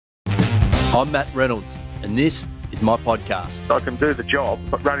I'm Matt Reynolds, and this is my podcast. I can do the job,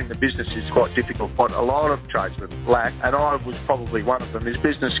 but running the business is quite difficult. What a lot of tradesmen lack, and I was probably one of them, is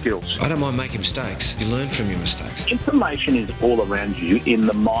business skills. I don't mind making mistakes. You learn from your mistakes. Information is all around you in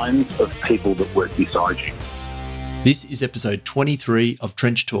the minds of people that work beside you. This is episode 23 of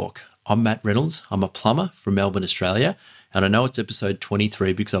Trench Talk. I'm Matt Reynolds. I'm a plumber from Melbourne, Australia, and I know it's episode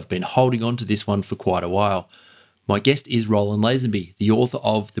 23 because I've been holding on to this one for quite a while. My guest is Roland Lazenby, the author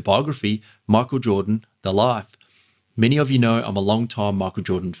of the biography, Michael Jordan, The Life. Many of you know I'm a long-time Michael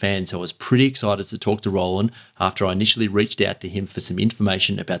Jordan fan, so I was pretty excited to talk to Roland after I initially reached out to him for some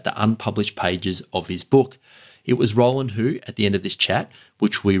information about the unpublished pages of his book. It was Roland who, at the end of this chat,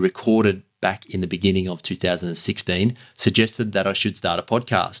 which we recorded back in the beginning of 2016, suggested that I should start a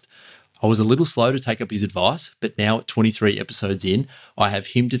podcast. I was a little slow to take up his advice, but now at 23 episodes in, I have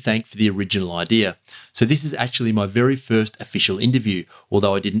him to thank for the original idea. So this is actually my very first official interview,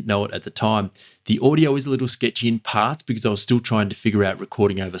 although I didn't know it at the time. The audio is a little sketchy in parts because I was still trying to figure out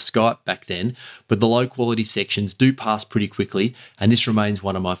recording over Skype back then, but the low quality sections do pass pretty quickly, and this remains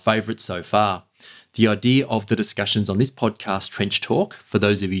one of my favourites so far. The idea of the discussions on this podcast, Trench Talk, for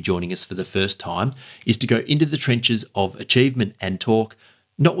those of you joining us for the first time, is to go into the trenches of achievement and talk,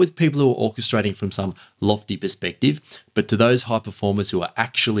 not with people who are orchestrating from some lofty perspective, but to those high performers who are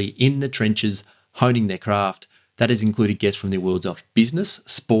actually in the trenches, honing their craft. That has included guests from the worlds of business,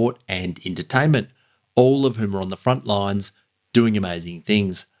 sport, and entertainment, all of whom are on the front lines doing amazing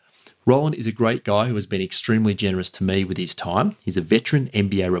things. Roland is a great guy who has been extremely generous to me with his time. He's a veteran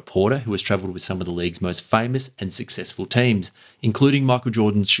NBA reporter who has travelled with some of the league's most famous and successful teams, including Michael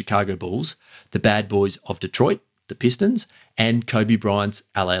Jordan's Chicago Bulls, the Bad Boys of Detroit, the Pistons, and Kobe Bryant's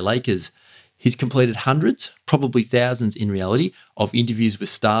LA Lakers. He's completed hundreds, probably thousands in reality, of interviews with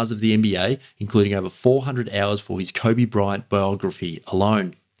stars of the NBA, including over 400 hours for his Kobe Bryant biography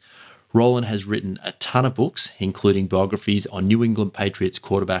alone. Roland has written a ton of books, including biographies on New England Patriots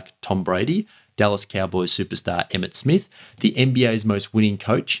quarterback Tom Brady, Dallas Cowboys superstar Emmit Smith, the NBA's most winning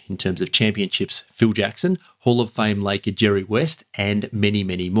coach in terms of championships Phil Jackson, Hall of Fame Laker Jerry West, and many,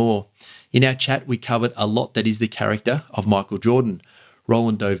 many more. In our chat, we covered a lot that is the character of Michael Jordan.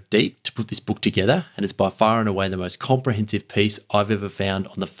 Roland dove deep to put this book together, and it's by far and away the most comprehensive piece I've ever found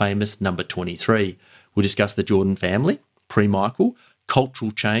on the famous number 23. We discuss the Jordan family, pre-Michael,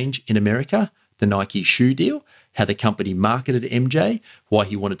 cultural change in America, the Nike shoe deal, how the company marketed MJ, why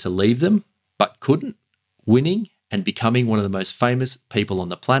he wanted to leave them, but couldn't, winning, and becoming one of the most famous people on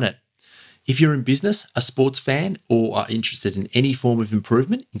the planet. If you're in business, a sports fan, or are interested in any form of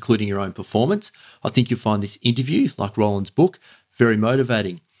improvement, including your own performance, I think you'll find this interview, like Roland's book, very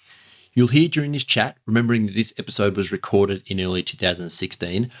motivating. You'll hear during this chat, remembering that this episode was recorded in early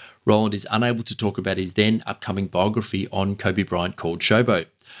 2016, Roland is unable to talk about his then upcoming biography on Kobe Bryant called Showboat.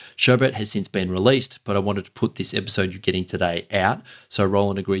 Showboat has since been released, but I wanted to put this episode you're getting today out, so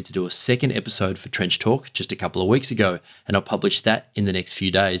Roland agreed to do a second episode for Trench Talk just a couple of weeks ago, and I'll publish that in the next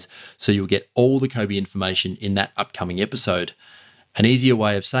few days, so you'll get all the Kobe information in that upcoming episode. An easier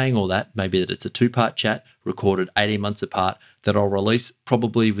way of saying all that may be that it's a two-part chat recorded 18 months apart that I'll release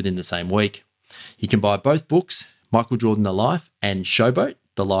probably within the same week. You can buy both books, Michael Jordan, The Life, and Showboat,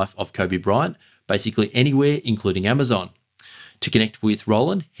 The Life of Kobe Bryant, basically anywhere, including Amazon. To connect with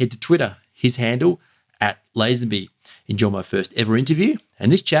Roland, head to Twitter, his handle, @Lazenby. Enjoy my first ever interview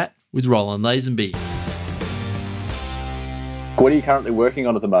and this chat with Roland Lazenby. What are you currently working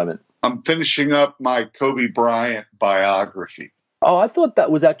on at the moment? I'm finishing up my Kobe Bryant biography. Oh, I thought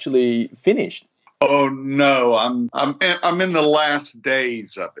that was actually finished. Oh no, I'm in the last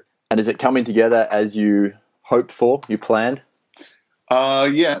days of it. And is it coming together as you hoped for, you planned?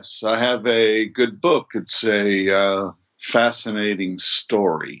 Yes, I have a good book. It's a fascinating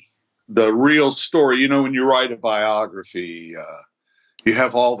story. The real story, you know, when you write a biography, you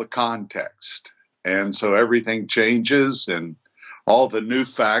have all the context. And so everything changes and all the new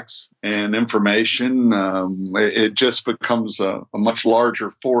facts and information, it just becomes a much larger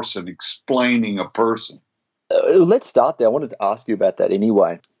force in explaining a person. Let's start there. I wanted to ask you about that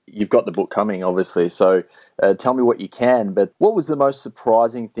anyway. You've got the book coming, obviously, so tell me what you can. But what was the most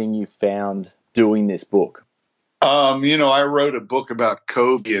surprising thing you found doing this book? I wrote a book about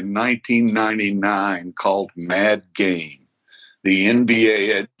Kobe in 1999 called Mad Game, the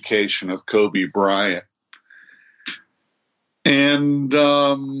NBA education of Kobe Bryant. And,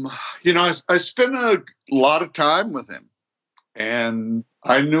 I spent a lot of time with him, and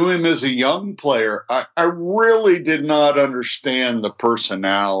I knew him as a young player. I really did not understand the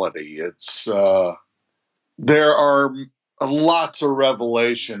personality. There are lots of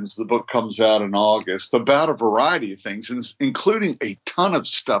revelations. The book comes out in August about a variety of things, including a ton of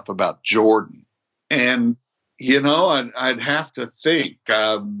stuff about Jordan. And, I'd have to think.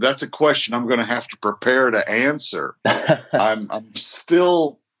 That's a question I'm going to have to prepare to answer. I'm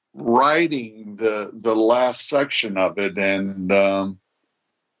still writing the last section of it, and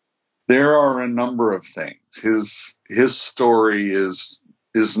there are a number of things. His story is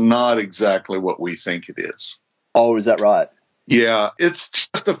not exactly what we think it is. Oh, is that right? Yeah, it's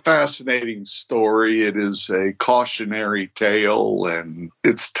just a fascinating story. It is a cautionary tale, and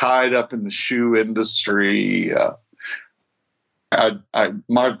it's tied up in the shoe industry.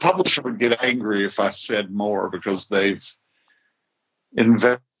 My publisher would get angry if I said more because they've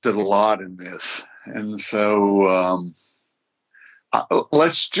invested a lot in this. And so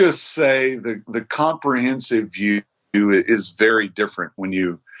let's just say the comprehensive view is very different when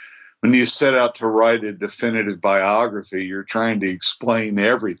you set out to write a definitive biography. You're trying to explain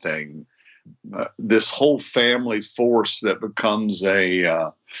everything. This whole family force that becomes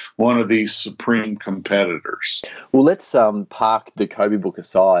one of these supreme competitors. Well, let's park the Kobe book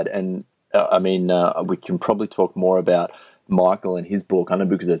aside, and we can probably talk more about Michael and his book. I know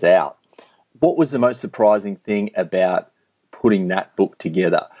because it's out. What was the most surprising thing about putting that book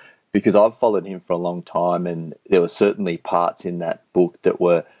together? Because I've followed him for a long time, and there were certainly parts in that book that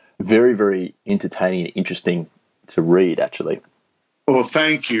were very, very entertaining and interesting to read, actually. Well,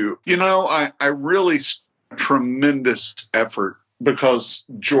 thank you. I really tremendous effort because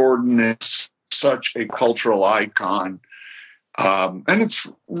Jordan is such a cultural icon. And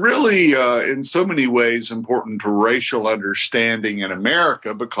it's really, in so many ways, important to racial understanding in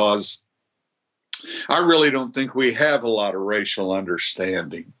America because I really don't think we have a lot of racial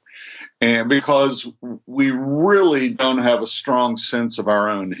understanding. And because we really don't have a strong sense of our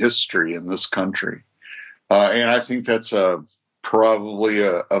own history in this country. And I think that's probably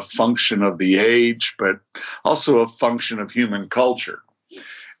a function of the age, but also a function of human culture.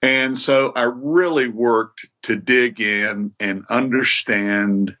 And so I really worked to dig in and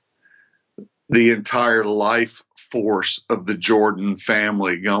understand the entire life force of the Jordan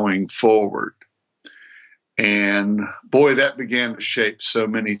family going forward. And boy, that began to shape so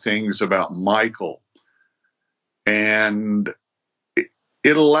many things about Michael. And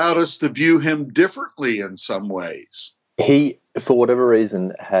it allowed us to view him differently in some ways. He, for whatever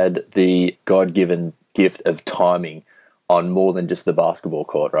reason, had the God-given gift of timing on more than just the basketball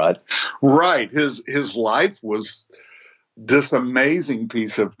court, right? Right. His life was this amazing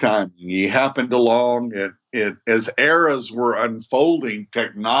piece of timing. He happened along as eras were unfolding,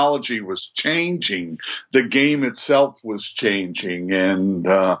 technology was changing, the game itself was changing, and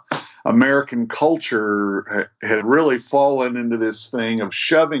American culture had really fallen into this thing of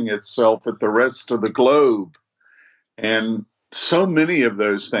shoving itself at the rest of the globe. And so many of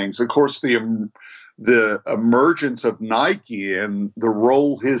those things, of course, the emergence of Nike and the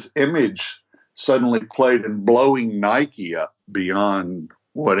role his image suddenly played in blowing Nike up beyond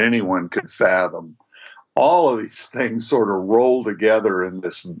what anyone could fathom. All of these things sort of roll together in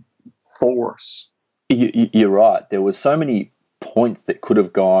this force. You're right. There were so many points that could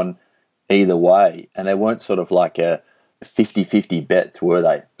have gone either way, and they weren't sort of like a 50-50 bets, were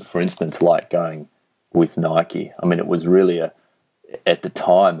they? For instance, like going with Nike. I mean, it was really at the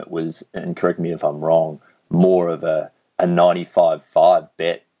time, it was, and correct me if I'm wrong, more of a 95-5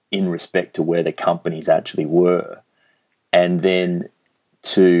 bet in respect to where the companies actually were. And then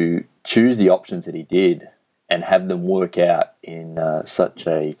to choose the options that he did and have them work out in such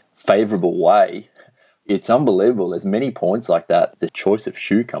a favourable way, it's unbelievable. There's many points like that, the choice of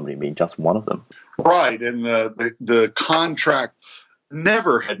shoe company being just one of them. Right, and the contract,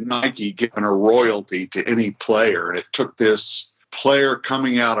 never had Nike given a royalty to any player, and it took this player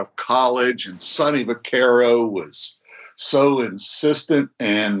coming out of college, and Sonny Vaccaro was so insistent,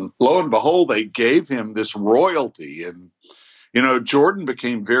 and lo and behold, they gave him this royalty. And Jordan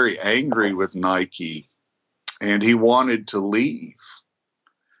became very angry with Nike, and he wanted to leave.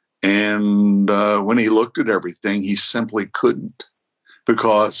 And when he looked at everything, he simply couldn't,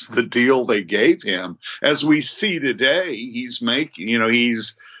 because the deal they gave him, as we see today, he's making,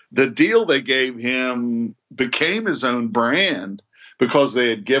 the deal they gave him became his own brand because they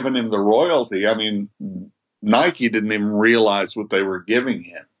had given him the royalty. I mean, Nike didn't even realize what they were giving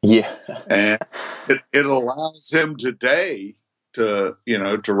him. Yeah. And it allows him today to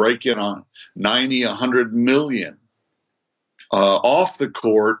rake in on 90, 100 million off the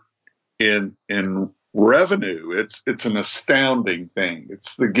court in revenue. It's an astounding thing.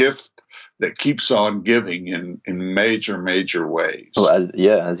 It's the gift that keeps on giving in major ways. Well,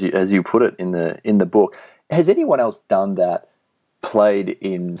 as you put it in the book, Has anyone else done that, played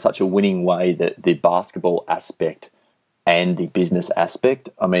in such a winning way, that the basketball aspect and the business aspect?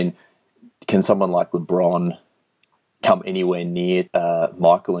 I mean, can someone like LeBron come anywhere near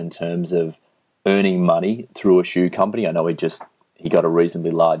Michael in terms of earning money through a shoe company? I know he got a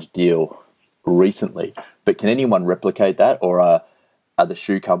reasonably large deal recently, but can anyone replicate that, or are the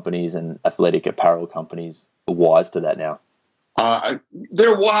shoe companies and athletic apparel companies wise to that now?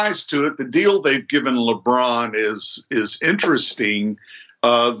 They're wise to it. The deal they've given LeBron is interesting.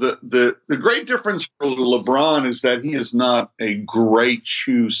 The great difference for LeBron is that he is not a great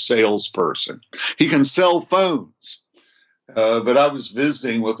shoe salesperson. He can sell phones. But I was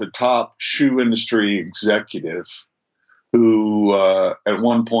visiting with a top shoe industry executive who at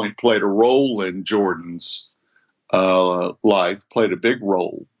one point played a role in Jordan's life, played a big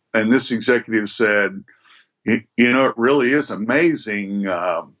role. And this executive said, you know, it really is amazing.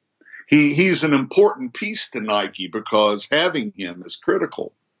 He's an important piece to Nike because having him is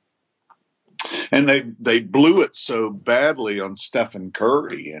critical. And they blew it so badly on Stephen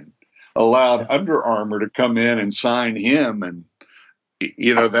Curry and allowed Under Armour to come in and sign him. And,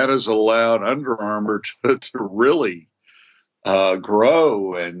 you know, that has allowed Under Armour to really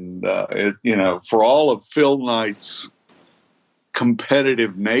grow. And, you know, for all of Phil Knight's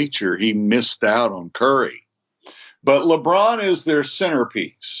competitive nature, he missed out on Curry. But LeBron is their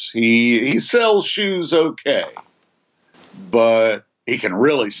centerpiece. He sells shoes okay, but he can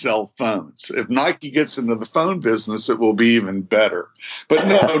really sell phones. If Nike gets into the phone business, it will be even better. But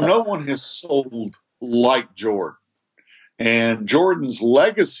no one has sold like Jordan. And Jordan's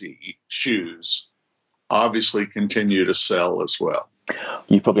legacy shoes obviously continue to sell as well.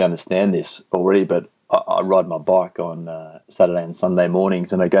 You probably understand this already, but I ride my bike on Saturday and Sunday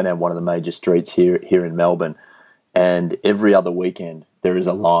mornings, and I go down one of the major streets here in Melbourne. And every other weekend, there is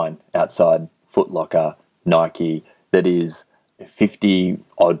a line outside Foot Locker, Nike, that is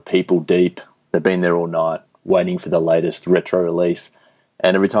 50-odd people deep. They've been there all night, waiting for the latest retro release.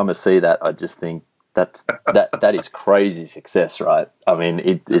 And every time I see that, I just think that is crazy success, right? I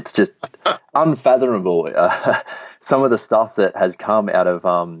mean, it's just unfathomable. Some of the stuff that has come out of,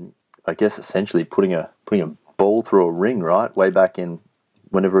 I guess, essentially putting a ball through a ring, right? Way back in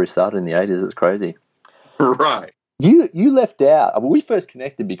whenever he started in the 80s, it's crazy. Right. You left out. I mean, we first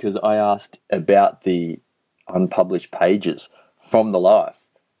connected because I asked about the unpublished pages from the life.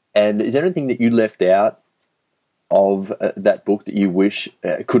 And is there anything that you left out of that book that you wish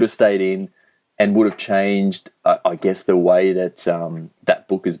could have stayed in and would have changed, I guess, the way that that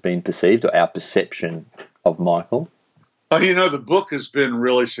book has been perceived, or our perception of Michael? You know, the book has been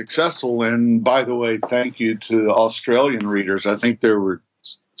really successful. And by the way, thank you to Australian readers. I think there were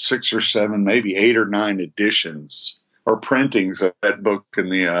 6 or 7, maybe 8 or 9 editions or printings of that book in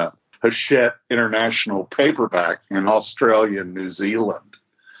the Hachette International paperback in Australia and New Zealand.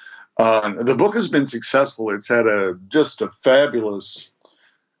 The book has been successful. It's had just a fabulous.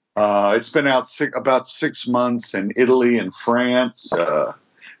 It's been out about 6 months in Italy and France.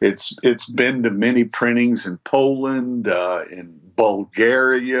 It's been to many printings in Poland, in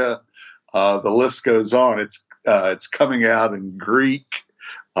Bulgaria. The list goes on. It's coming out in Greek.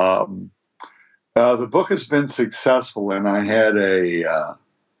 The book has been successful, and I had a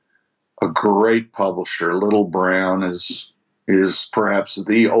great publisher. Little Brown is perhaps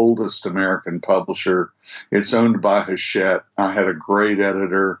the oldest American publisher. It's owned by Hachette. I had a great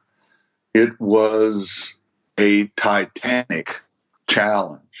editor. It was a titanic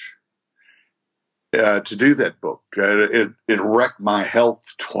challenge to do that book. It wrecked my health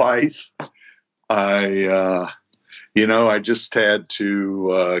twice. I just had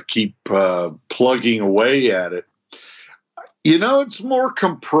to keep plugging away at it. You know, it's more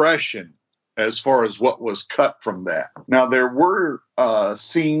compression as far as what was cut from that. Now, there were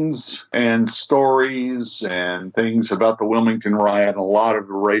scenes and stories and things about the Wilmington riot and a lot of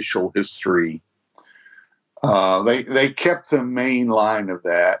racial history. They kept the main line of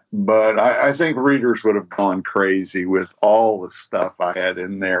that, but I think readers would have gone crazy with all the stuff I had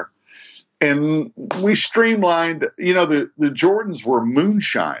in there. And we streamlined, you know, the Jordans were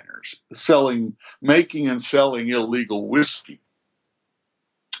moonshiners, making and selling illegal whiskey.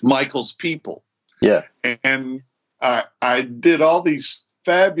 Michael's people. Yeah. And I did all these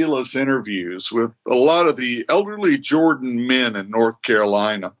fabulous interviews with a lot of the elderly Jordan men in North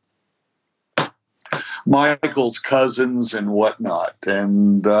Carolina, Michael's cousins and whatnot,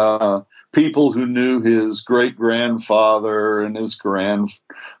 and people who knew his great-grandfather and his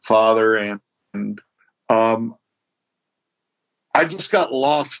grandfather. And I just got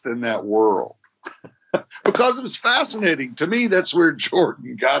lost in that world. because it was fascinating. To me, that's where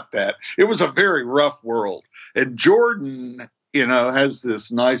Jordan got that. It was a very rough world. And Jordan, has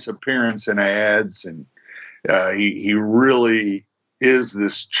this nice appearance in ads, and he really is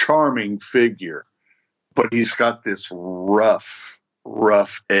this charming figure, but he's got this rough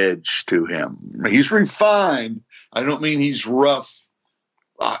edge to him. He's refined. I don't mean he's rough.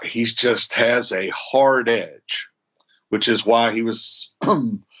 He just has a hard edge, which is why he was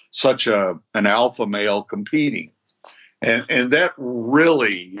such an alpha male competing. And that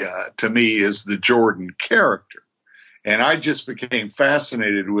really, to me, is the Jordan character. And I just became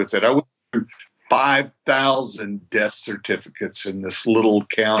fascinated with it. I went through 5,000 death certificates in this little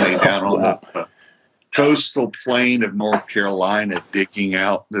county down on the coastal plain of North Carolina, digging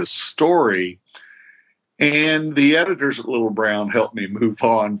out this story. And the editors at Little Brown helped me move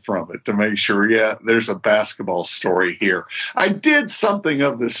on from it to make sure, there's a basketball story here. I did something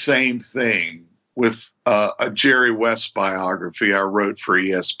of the same thing with a Jerry West biography I wrote for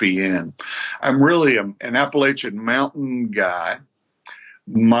ESPN. I'm really an Appalachian Mountain guy.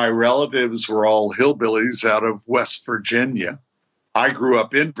 My relatives were all hillbillies out of West Virginia. I grew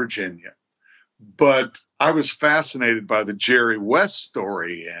up in Virginia, but I was fascinated by the Jerry West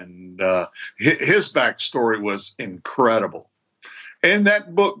story, and his backstory was incredible. And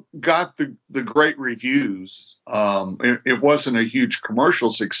that book got the great reviews. It wasn't a huge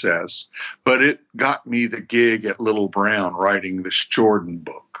commercial success, but it got me the gig at Little Brown writing this Jordan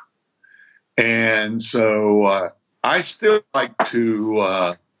book. And so I still like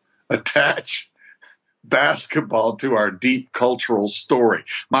to attach basketball to our deep cultural story.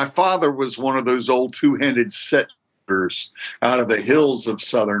 My father was one of those old two-handed settlers out of the hills of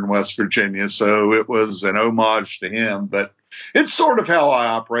southern West Virginia, so it was an homage to him. But it's sort of how I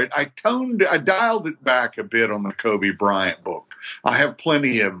operate. I dialed it back a bit on the Kobe Bryant book. I have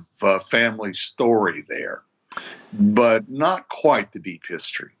plenty of family story there, but not quite the deep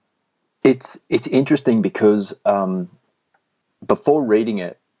history. It's interesting because before reading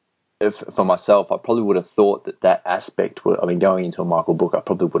it, for myself, I probably would have thought that aspect, going into a Michael book, I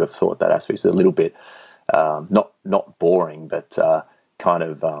probably would have thought that aspect was a little bit, not boring, but kind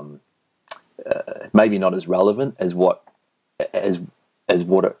of maybe not as relevant as what it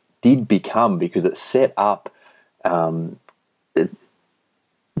did become, because it set up the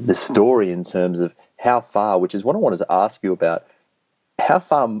story in terms of how far, which is what I wanted to ask you about, how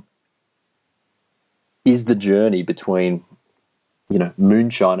far is the journey between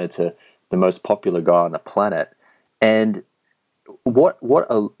moonshiner to the most popular guy on the planet, and what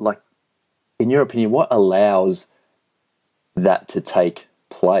in your opinion, what allows that to take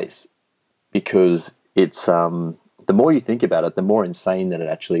place? Because it's the more you think about it, the more insane that it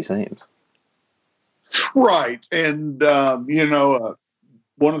actually seems. Right, and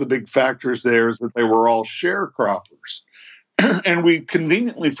one of the big factors there is that they were all sharecroppers, and we've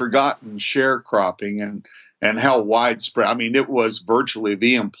conveniently forgotten sharecropping and how widespread. I mean, it was virtually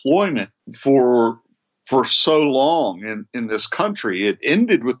the employment for so long in this country. It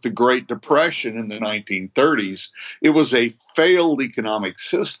ended with the Great Depression in the 1930s. It was a failed economic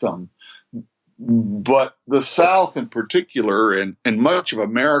system, but the South in particular, and much of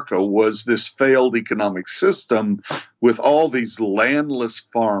America, was this failed economic system with all these landless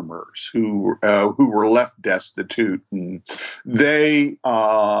farmers who were left destitute, and they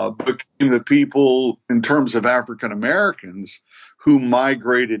became the people, in terms of African Americans, who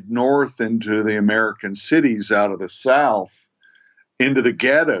migrated north into the American cities out of the South, into the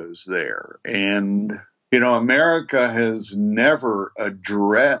ghettos there. And America has never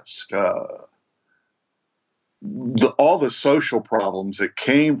addressed all the social problems that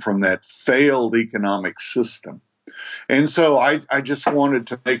came from that failed economic system. And so I just wanted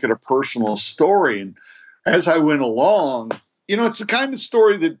to make it a personal story. And as I went along, it's the kind of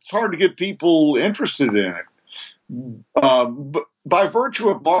story that's hard to get people interested in it. But by virtue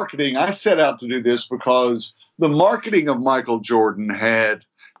of marketing, I set out to do this because the marketing of Michael Jordan had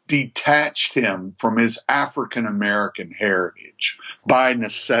detached him from his African American heritage by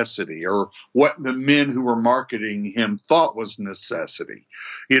necessity, or what the men who were marketing him thought was necessity.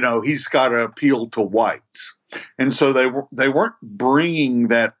 He's got to appeal to whites. And so they weren't bringing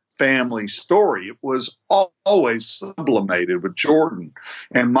that family story. It was always sublimated with Jordan.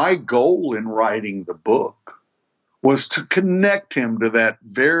 And my goal in writing the book was to connect him to that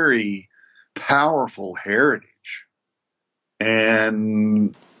very powerful heritage.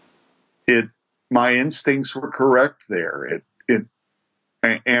 And my instincts were correct there.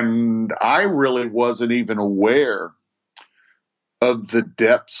 And I really wasn't even aware of the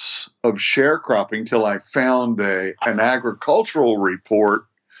depths of sharecropping till I found an agricultural report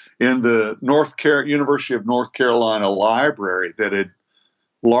in the University of North Carolina library that had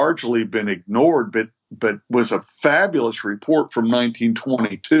largely been ignored, but was a fabulous report from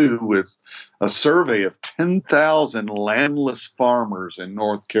 1922 with a survey of 10,000 landless farmers in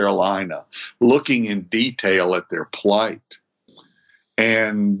North Carolina, looking in detail at their plight.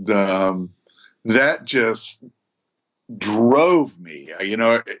 And that just drove me.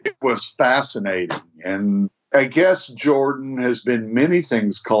 It was fascinating. And I guess Jordan has been many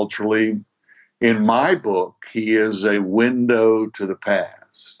things culturally. In my book, he is a window to the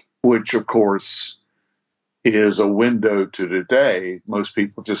past, which, of course, is a window to today. Most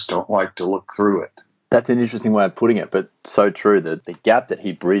people just don't like to look through it. That's an interesting way of putting it, but so true. That the gap that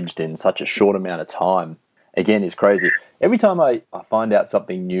he bridged in such a short amount of time, again, is crazy. Every time I find out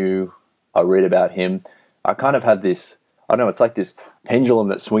something new, I read about him, I kind of have this, I don't know, it's like this pendulum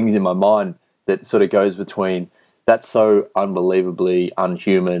that swings in my mind that sort of goes between that's so unbelievably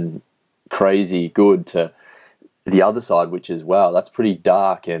unhuman, crazy, good, to the other side, which is, wow, that's pretty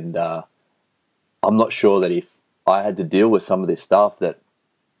dark. And I'm not sure that if I had to deal with some of this stuff that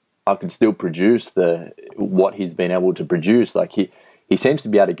I could still produce what he's been able to produce. Like he seems to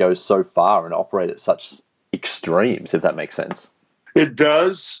be able to go so far and operate at such extremes, if that makes sense. It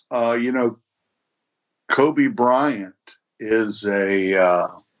does. Kobe Bryant is a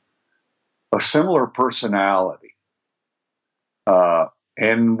similar personality.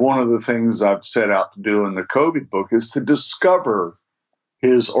 And one of the things I've set out to do in the Kobe book is to discover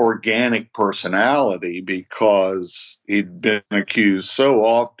his organic personality, because he'd been accused so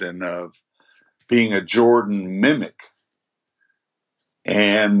often of being a Jordan mimic.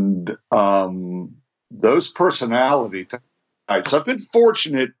 And those personality types, I've been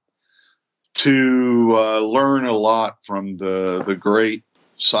fortunate to learn a lot from the great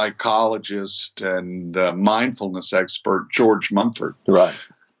psychologist and mindfulness expert George Mumford, right,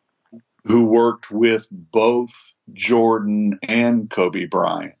 who worked with both Jordan and Kobe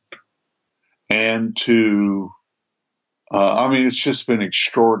Bryant. And it's just been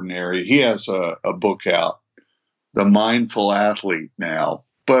extraordinary. He has a book out, The Mindful Athlete, now.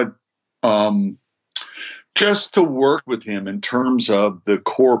 But just to work with him in terms of the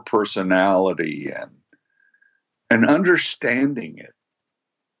core personality and understanding it,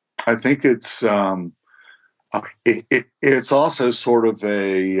 I think it's it's also sort of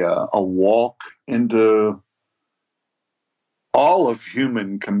a walk into all of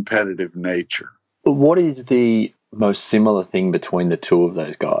human competitive nature. What is the most similar thing between the two of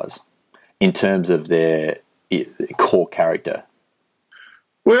those guys in terms of their core character?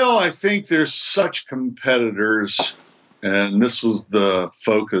 Well, I think there's such competitors, and this was the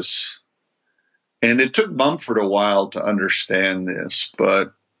focus. And it took Mumford a while to understand this,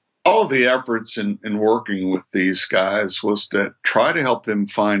 but all the efforts in working with these guys was to try to help them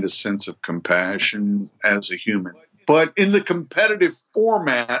find a sense of compassion as a human. But in the competitive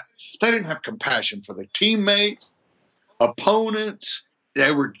format, they didn't have compassion for their teammates, opponents.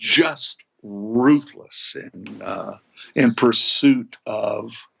 They were just ruthless in pursuit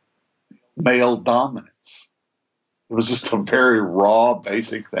of male dominance. It was just a very raw,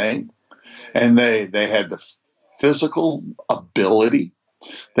 basic thing. And they had the physical ability.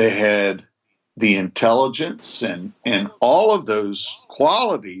 They had the intelligence and all of those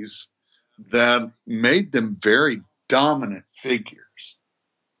qualities that made them very dominant figures.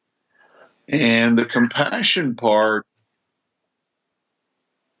 And the compassion part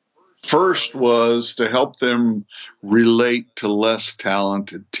first was to help them relate to less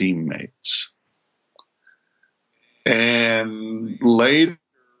talented teammates. And later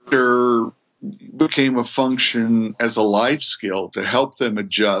became a function as a life skill to help them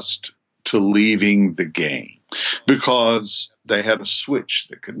adjust to leaving the game, because they had a switch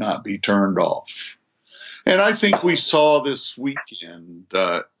that could not be turned off. And I think we saw this weekend,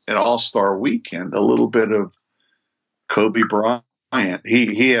 at All-Star Weekend, a little bit of Kobe Bryant.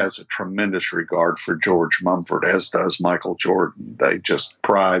 He has a tremendous regard for George Mumford, as does Michael Jordan. They just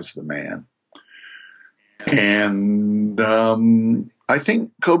prize the man. And I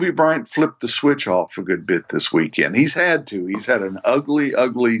think Kobe Bryant flipped the switch off a good bit this weekend. He's had to. He's had an ugly,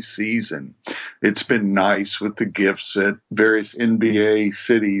 ugly season. It's been nice with the gifts at various NBA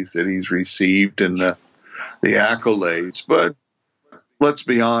cities that he's received and the accolades. But let's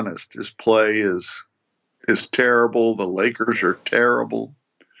be honest, his play is terrible. The Lakers are terrible.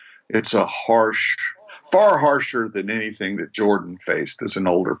 It's a far harsher than anything that Jordan faced as an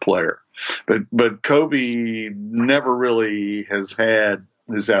older player. But Kobe never really has had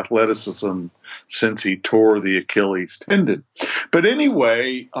his athleticism since he tore the Achilles tendon. But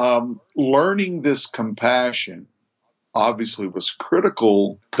anyway, learning this compassion obviously was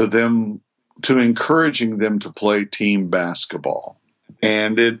critical to them, to encouraging them to play team basketball.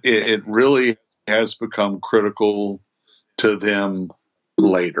 And it really has become critical to them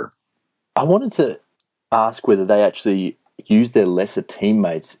later. I wanted to ask whether they actually use their lesser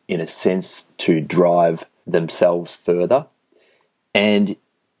teammates in a sense to drive themselves further. And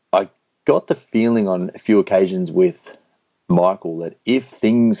I got the feeling on a few occasions with Michael that if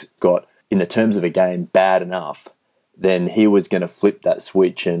things got, in the terms of a game, bad enough, then he was going to flip that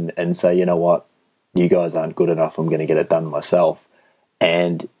switch and say, you know what, you guys aren't good enough, I'm going to get it done myself,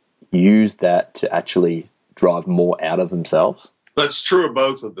 and use that to actually drive more out of themselves. That's true of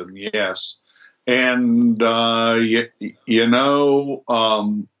both of them, yes. And,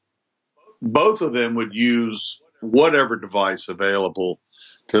 both of them would use whatever device available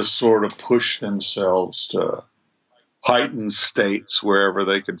to sort of push themselves to heightened states wherever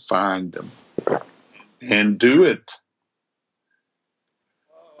they could find them and do it.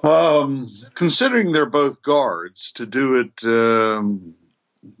 Considering they're both guards, to do it,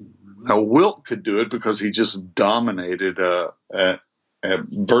 now Wilt could do it because he just dominated a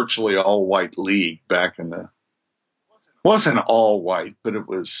virtually all-white league back in the, wasn't all white, but it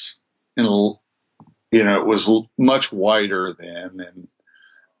was, it was much whiter then, and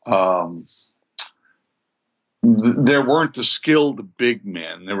there weren't the skilled big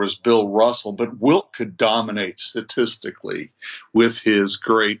men. There was Bill Russell, but Wilt could dominate statistically with his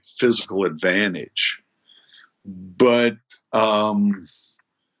great physical advantage. But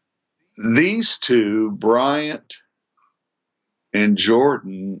these two, Bryant and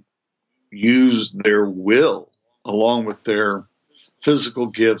Jordan, used their will along with their physical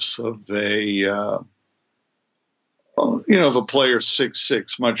gifts of a player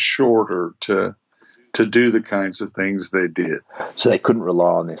 6'6", much shorter, to do the kinds of things they did. So they couldn't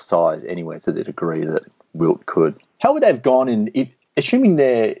rely on their size anyway to the degree that Wilt could. How would they have gone in, assuming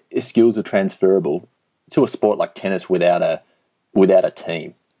their skills are transferable to a sport like tennis without a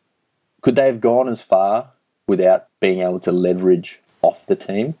team? Could they have gone as far without being able to leverage off the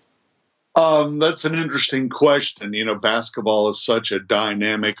team? That's an interesting question. Basketball is such a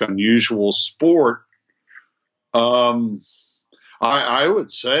dynamic, unusual sport. I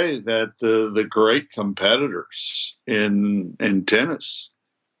would say that the great competitors in tennis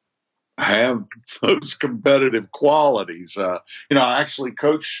have those competitive qualities. I actually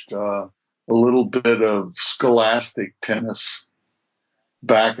coached a little bit of scholastic tennis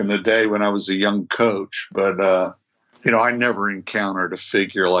back in the day when I was a young coach, but I never encountered a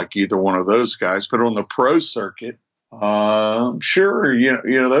figure like either one of those guys. But on the pro circuit, sure,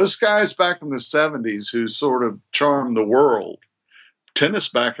 those guys back in the 70s who sort of charmed the world. Tennis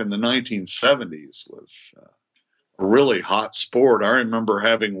back in the 1970s was a really hot sport. I remember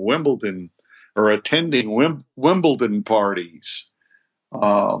having attending Wimbledon parties,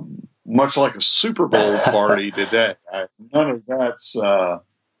 much like a Super Bowl party today. None of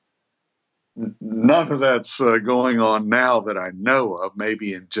that's going on now that I know of,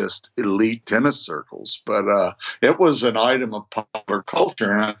 maybe in just elite tennis circles. But it was an item of popular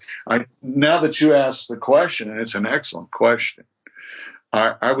culture. And I now that you ask the question, and it's an excellent question,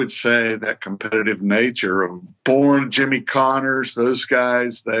 I would say that competitive nature of Bourne, Jimmy Connors, those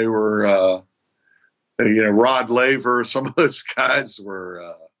guys, they were, Rod Laver, some of those guys they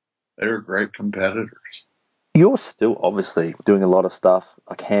were great competitors. You're still obviously doing a lot of stuff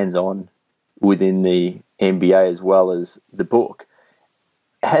like hands-on within the NBA as well as the book.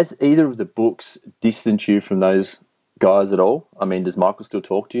 Has either of the books distanced you from those guys at all? I mean, does Michael still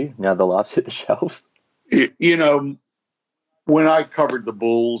talk to you now the laughs hit the shelves? When I covered the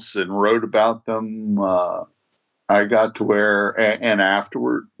Bulls and wrote about them, I got to where, and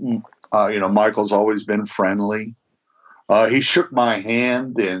afterward, Michael's always been friendly. He shook my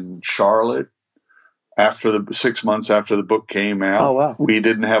hand in Charlotte after 6 months after the book came out. Oh, wow. We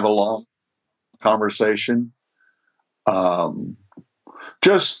didn't have a long conversation.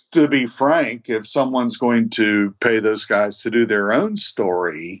 Just to be frank, if someone's going to pay those guys to do their own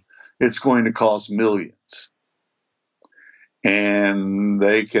story, it's going to cost millions. And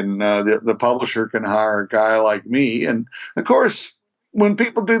they can, the publisher can hire a guy like me. And of course, when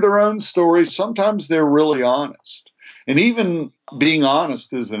people do their own stories, sometimes they're really honest. And even being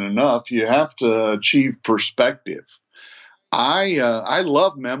honest isn't enough. You have to achieve perspective. I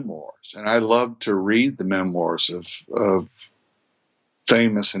love memoirs, and I love to read the memoirs of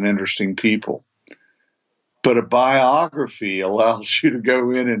famous and interesting people. But a biography allows you to go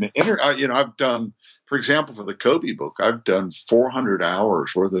in and I've done, for example, for the Kobe book, I've done 400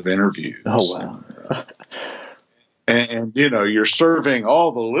 hours worth of interviews. Oh, wow. And you're serving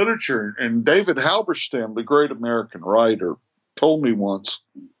all the literature. And David Halberstam, the great American writer, told me once,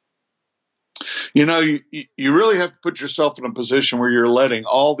 you really have to put yourself in a position where you're letting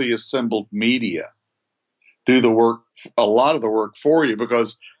all the assembled media do the work, a lot of the work for you,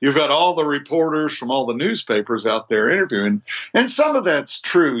 because you've got all the reporters from all the newspapers out there interviewing. And some of that's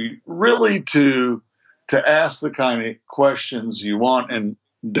true, really, to ask the kind of questions you want. And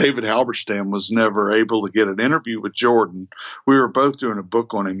David Halberstam was never able to get an interview with Jordan. We were both doing a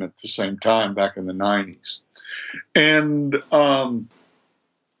book on him at the same time back in the 90s. And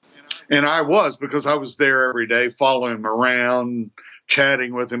I was, because I was there every day, following him around,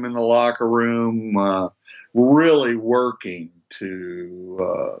 chatting with him in the locker room, really working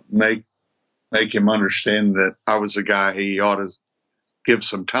to make him understand that I was a guy he ought to give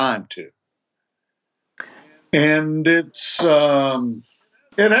some time to. And it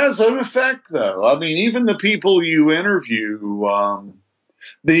has an effect, though. I mean, even the people you interview,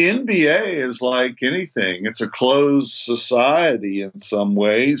 the NBA is like anything. It's a closed society in some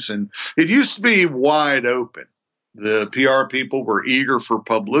ways, and it used to be wide open. The PR people were eager for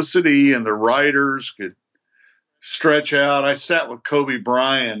publicity, and the writers could stretch out. I sat with Kobe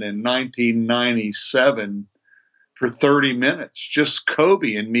Bryant in 1997 for 30 minutes, just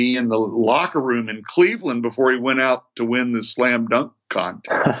Kobe and me in the locker room in Cleveland before he went out to win the slam dunk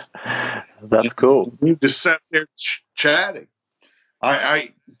contest. That's cool. We just sat there chatting.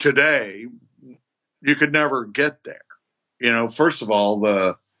 I today, you could never get there. First of all,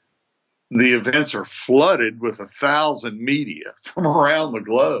 the events are flooded with 1,000 media from around the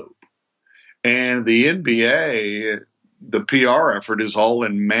globe. And the NBA, the PR effort is all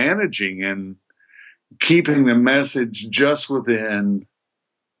in managing and keeping the message just within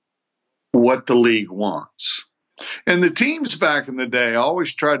what the league wants. And the teams back in the day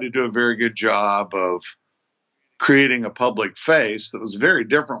always tried to do a very good job of creating a public face that was very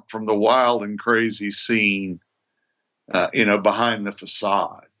different from the wild and crazy scene, behind the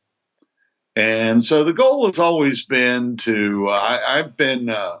facade. And so the goal has always been I've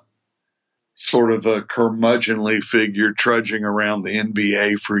been sort of a curmudgeonly figure trudging around the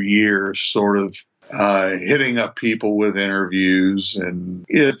NBA for years, sort of hitting up people with interviews. And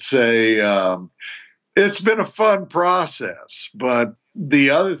it's been a fun process. But the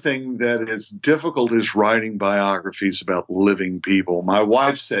other thing that is difficult is writing biographies about living people. My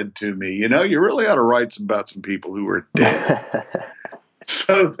wife said to me, you really ought to write about some people who are dead.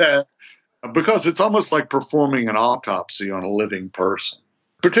 Because it's almost like performing an autopsy on a living person,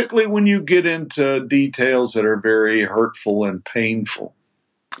 particularly when you get into details that are very hurtful and painful.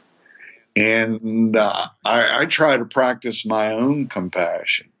 And I try to practice my own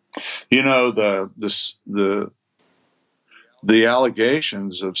compassion. The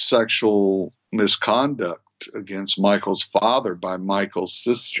allegations of sexual misconduct against Michael's father by Michael's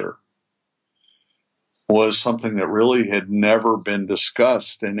sister was something that really had never been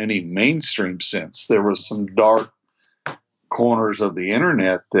discussed in any mainstream sense. There was some dark corners of the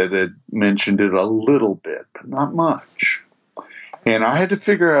internet that had mentioned it a little bit, but not much. And I had to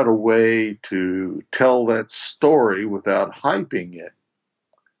figure out a way to tell that story without hyping it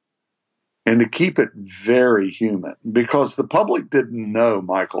and to keep it very human, because the public didn't know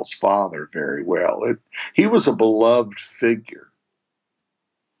Michael's father very well. He was a beloved figure.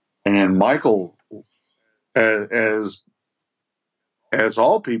 And Michael, as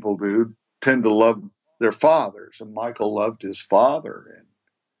all people do, tend to love their fathers, and Michael loved his father. And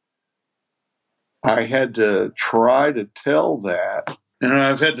I had to try to tell that. And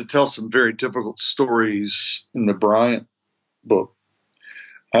I've had to tell some very difficult stories in the Bryant book.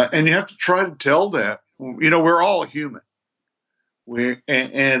 And you have to try to tell that. We're all human.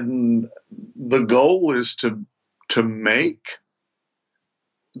 And the goal is to make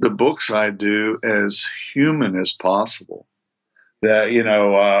the books I do as human as possible.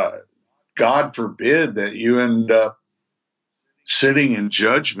 That, God forbid that you end up sitting in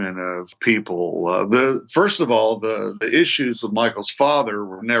judgment of people. First of all, the issues with Michael's father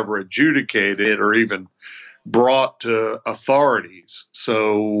were never adjudicated or even brought to authorities.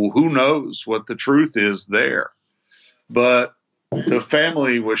 So who knows what the truth is there. But the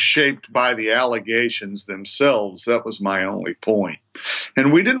family was shaped by the allegations themselves. That was my only point.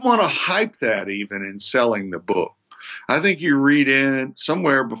 And we didn't want to hype that even in selling the book. I think you read in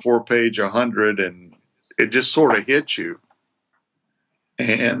somewhere before page 100 and it just sort of hits you.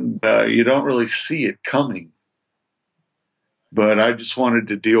 And you don't really see it coming. But I just wanted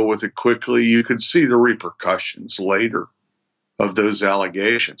to deal with it quickly. You could see the repercussions later of those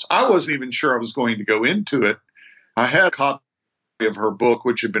allegations. I wasn't even sure I was going to go into it. I had a copy of her book,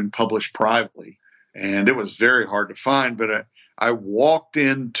 which had been published privately. and it was very hard to find. But I walked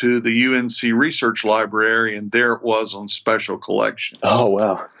into the UNC Research Library, and there it was on special collections. Oh,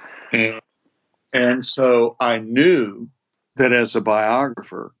 wow. And so I knew that as a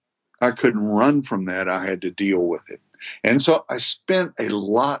biographer, I couldn't run from that. I had to deal with it. And so I spent a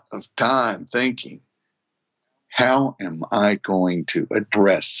lot of time thinking, how am I going to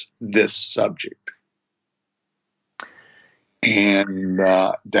address this subject? And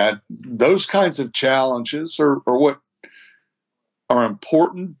those kinds of challenges are what are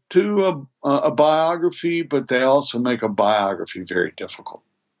important to a biography, but they also make a biography very difficult.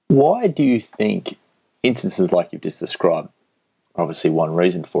 Why do you think instances like you've just described, obviously one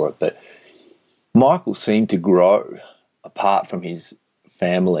reason for it, but Michael seemed to grow apart from his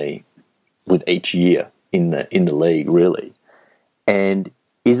family with each year in the league, really? And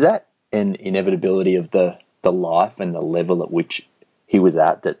is that an inevitability of the life and the level at which he was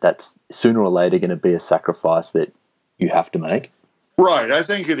at, that's sooner or later going to be a sacrifice that you have to make? Right. I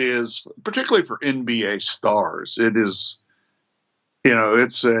think it is, particularly for NBA stars. It is,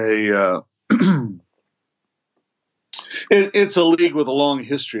 it's a it's a league with a long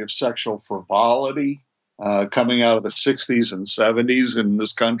history of sexual frivolity. Coming out of the 60s and 70s in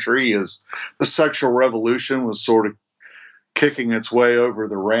this country, as the sexual revolution was sort of kicking its way over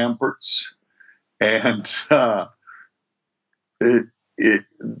the ramparts. And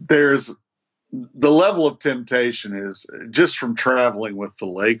there's the level of temptation is just from traveling with the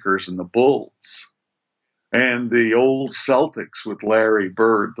Lakers and the Bulls and the old Celtics with Larry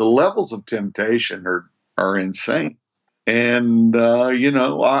Bird. The levels of temptation are insane. And,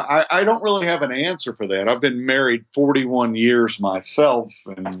 I don't really have an answer for that. I've been married 41 years myself,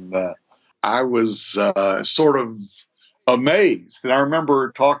 and I was sort of amazed. And I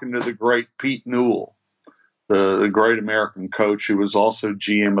remember talking to the great Pete Newell, the great American coach who was also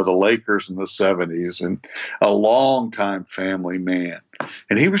GM of the Lakers in the 70s and a longtime family man.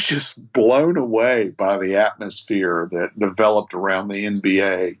 And he was just blown away by the atmosphere that developed around the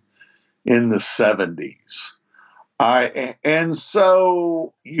NBA in the 70s. And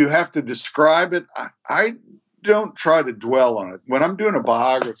so you have to describe it. I don't try to dwell on it. When I'm doing a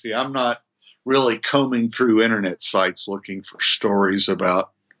biography, I'm not really combing through internet sites looking for stories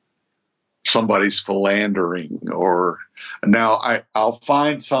about somebody's philandering, or now I'll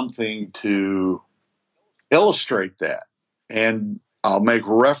find something to illustrate that and I'll make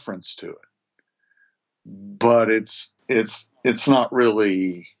reference to it. But it's not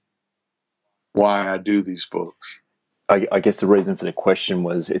really why I do these books. I guess the reason for the question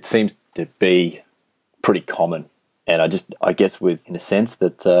was it seems to be pretty common. And I guess in a sense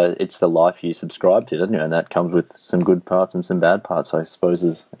that it's the life you subscribe to, doesn't it? And that comes with some good parts and some bad parts, I suppose,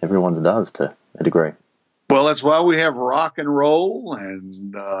 as everyone's does to a degree. Well, that's why we have rock and roll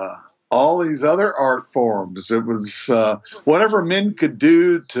and all these other art forms. It was whatever men could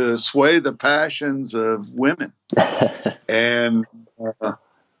do to sway the passions of women. And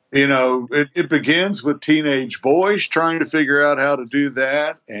it begins with teenage boys trying to figure out how to do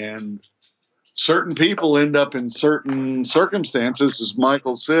that, and certain people end up in certain circumstances, as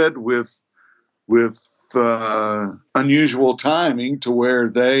Michael said, with unusual timing to where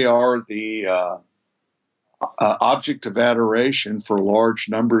they are the object of adoration for large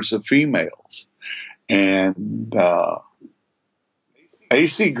numbers of females. And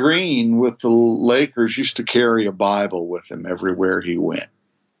AC Green with the Lakers used to carry a Bible with him everywhere he went.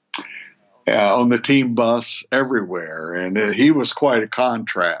 On the team bus, everywhere. And he was quite a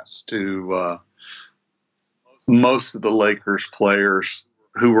contrast to most of the Lakers players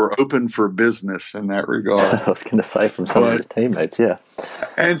who were open for business in that regard. I was going to say from some of his teammates, yeah.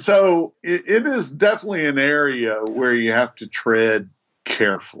 And so it is definitely an area where you have to tread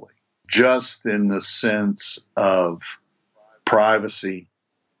carefully, just in the sense of privacy.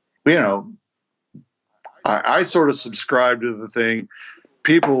 I sort of subscribe to the thing.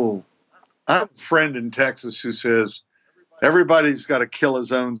 I have a friend in Texas who says everybody's got to kill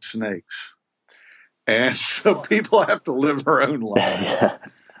his own snakes. And so people have to live their own lives. Yeah.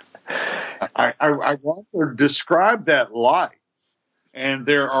 I want to describe that life. And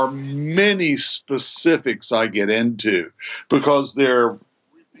there are many specifics I get into because they're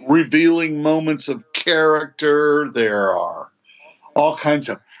revealing moments of character. There are all kinds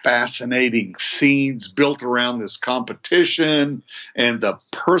of fascinating scenes built around this competition and the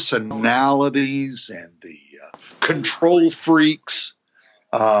personalities and the control freaks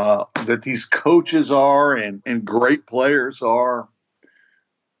that these coaches are and great players are.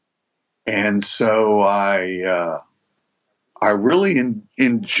 And so I really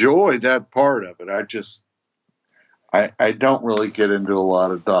enjoy that part of it. I don't really get into a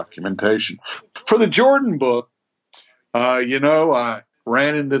lot of documentation. For the Jordan book, I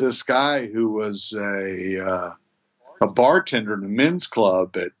ran into this guy who was a bartender in a men's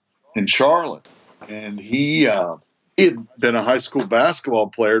club in Charlotte, and he had been a high school basketball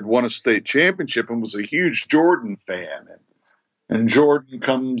player, had won a state championship, and was a huge Jordan fan. And Jordan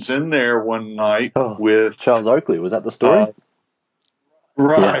comes in there one night with Charles Oakley. Was that the story?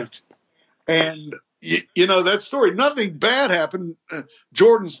 Right. Yeah. And that story, nothing bad happened.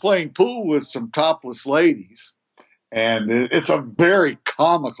 Jordan's playing pool with some topless ladies, and it's a very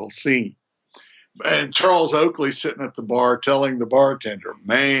comical scene. And Charles Oakley sitting at the bar telling the bartender,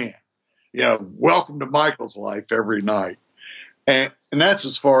 man, welcome to Michael's life every night. And that's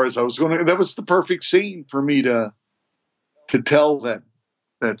as far as I was going. That was the perfect scene for me to tell that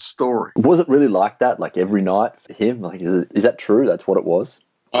story. Was it really like that, like every night for him? Like, is that true? That's what it was?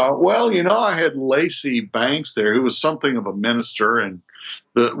 Well, I had Lacey Banks there, who was something of a minister and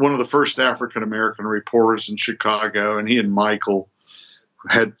one of the first African-American reporters in Chicago, and he and Michael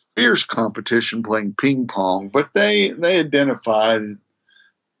had fierce competition playing ping pong, but they identified,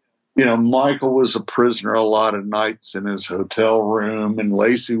 Michael was a prisoner a lot of nights in his hotel room, and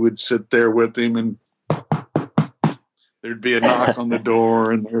Lacey would sit there with him, and there'd be a knock on the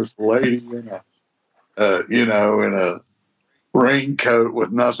door, and there's a lady in a raincoat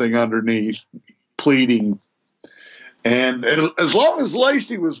with nothing underneath, pleading. And as long as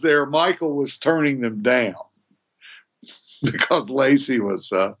Lacey was there, Michael was turning them down because Lacey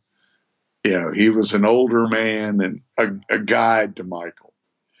was, he was an older man and a guide to Michael.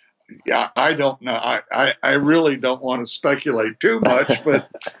 Yeah, I don't know. I really don't want to speculate too much, but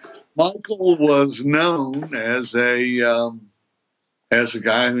Michael was known as a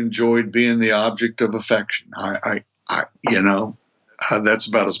guy who enjoyed being the object of affection. That's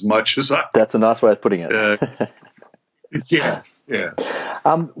about as much as I. That's a nice way of putting it. Yeah.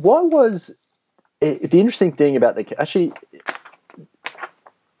 What was the interesting thing about actually?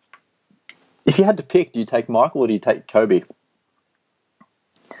 If you had to pick, do you take Michael or do you take Kobe?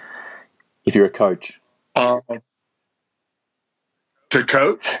 If you're a coach, to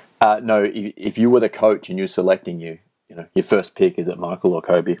coach? No. If you were the coach and you're selecting your first pick, is it Michael or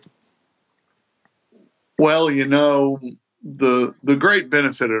Kobe? Well, the great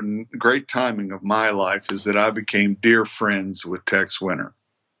benefit and great timing of my life is that I became dear friends with Tex Winter.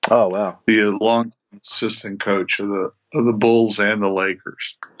 Oh wow! The long assistant coach of the Bulls and the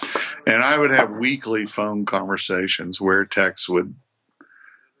Lakers, and I would have weekly phone conversations where Tex would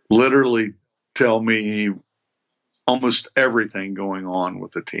literally tell me almost everything going on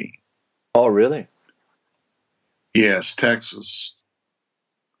with the team. Oh, really? Yes, Tex.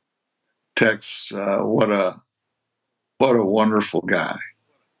 What a wonderful guy.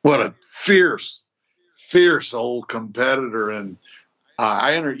 What a fierce old competitor. And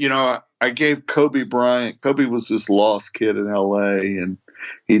I gave Kobe Bryant. Kobe was this lost kid in L.A., and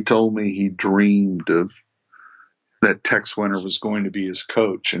he told me he dreamed that Tex Winter was going to be his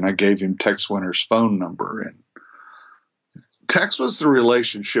coach, and I gave him Tex Winter's phone number. And Tex was the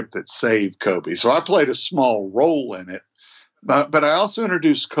relationship that saved Kobe. So I played a small role in it. But I also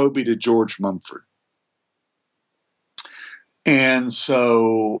introduced Kobe to George Mumford. And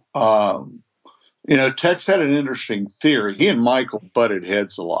so, Tex had an interesting theory. He and Michael butted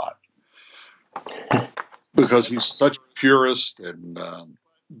heads a lot because he's such a purist.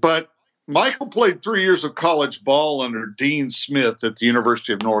 But Michael played 3 years of college ball under Dean Smith at the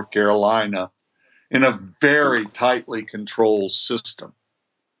University of North Carolina in a very tightly controlled system.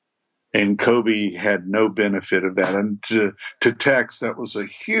 And Kobe had no benefit of that. And to Tex, that was a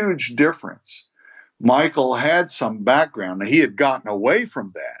huge difference. Michael had some background. Now, he had gotten away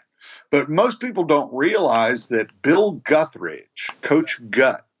from that. But most people don't realize that Bill Guthridge, Coach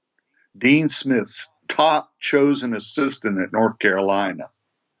Gut, Dean Smith's top chosen assistant at North Carolina,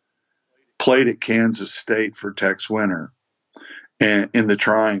 played at Kansas State for Tex Winter in the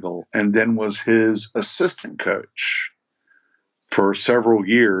Triangle, and then was his assistant coach for several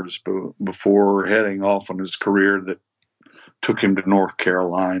years before heading off on his career that took him to North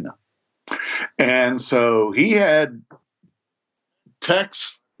Carolina. And so he had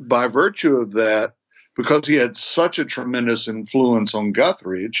Tex, by virtue of that, because he had such a tremendous influence on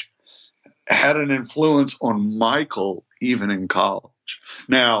Guthridge, had an influence on Michael even in college.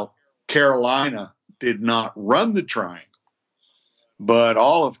 Now, Carolina did not run the Triangle, but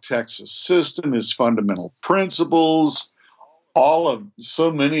all of Tex's system, his fundamental principles,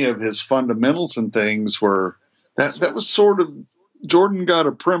 so many of his fundamentals and things were that was sort of, Jordan got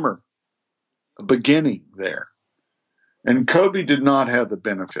a primer, a beginning there. And Kobe did not have the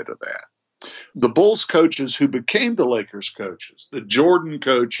benefit of that. The Bulls coaches who became the Lakers coaches, the Jordan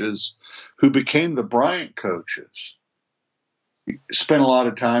coaches who became the Bryant coaches, spent a lot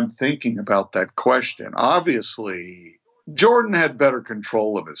of time thinking about that question. Obviously, Jordan had better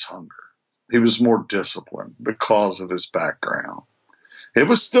control of his hunger. He was more disciplined because of his background. It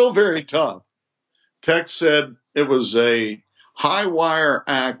was still very tough. Tex said it was a high wire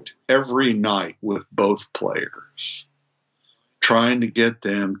act every night with both players, trying to get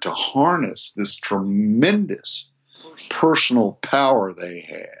them to harness this tremendous personal power they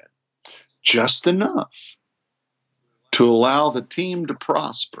had, just enough to allow the team to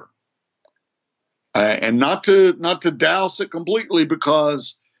prosper. And not to douse it completely,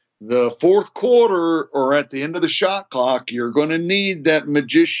 because the fourth quarter or at the end of the shot clock, you're going to need that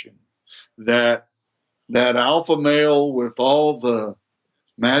magician, that alpha male with all the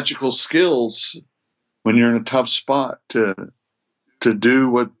magical skills when you're in a tough spot to do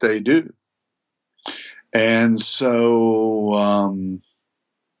what they do. And so,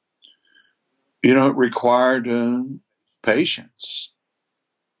 it required patience.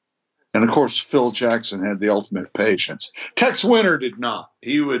 And, of course, Phil Jackson had the ultimate patience. Tex Winter did not.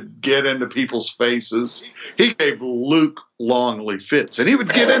 He would get into people's faces. He gave Luke Longley fits, and he would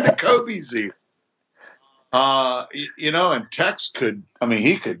get into Kobe's ear. And Tex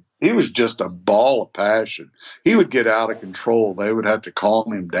he was just a ball of passion. He would get out of control. They would have to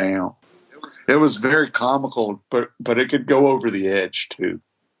calm him down. It was very comical, but it could go over the edge, too.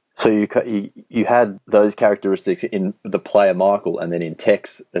 So you had those characteristics in the player Michael and then in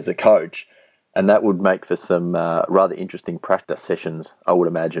Tex as a coach, and that would make for some rather interesting practice sessions, I would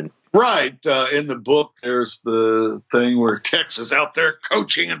imagine. Right. In the book, there's the thing where Tex is out there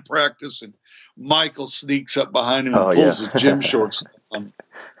coaching and practice, and Michael sneaks up behind him and pulls his gym shorts down.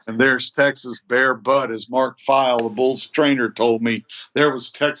 And there's Tex's bare butt. As Mark Feil, the Bulls trainer, told me, there was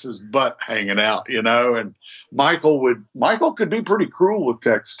Tex's butt hanging out, and Michael could be pretty cruel with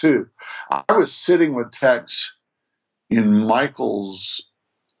Tex too. I was sitting with Tex in Michael's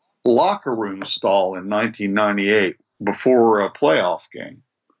locker room stall in 1998 before a playoff game.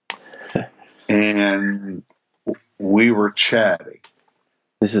 And we were chatting.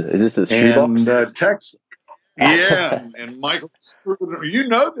 Is this the shoebox? And Tex, yeah, and Michael, you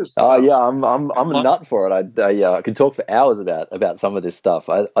know this stuff. Oh yeah, I'm a nut for it. I could talk for hours about some of this stuff.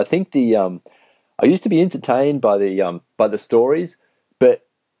 I think I used to be entertained by the stories, but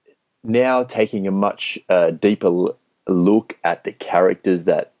now taking a much deeper look at the characters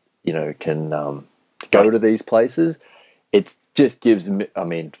that can go to these places, it just gives me. I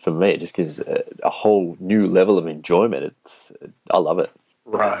mean, for me, it just gives a whole new level of enjoyment. I love it.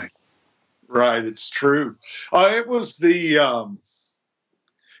 Right. It's true. It was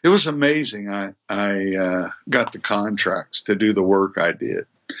amazing. I got the contracts to do the work I did.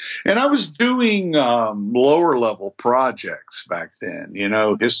 And I was doing lower level projects back then,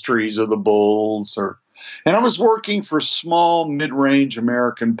 histories of the Bulls, and I was working for small mid-range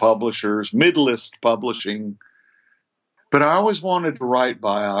American publishers, mid-list publishing. But I always wanted to write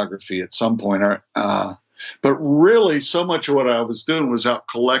biography at some point. But really, so much of what I was doing was out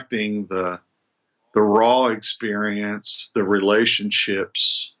collecting the raw experience, the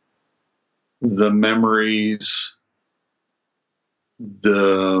relationships, the memories,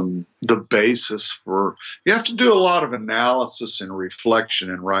 the basis for. You have to do a lot of analysis and reflection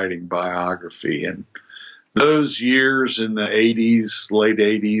in writing biography. And those years in the 80s, late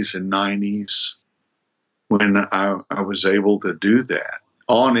 80s and 90s, when I was able to do that,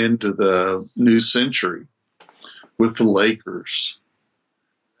 on into the new century with the Lakers.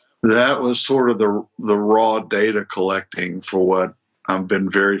 That was sort of the raw data collecting for what I've been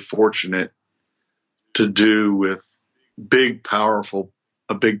very fortunate to do with a big, powerful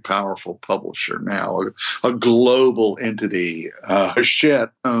publisher now, a global entity.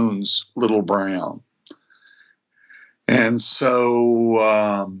 Hachette owns Little Brown. And so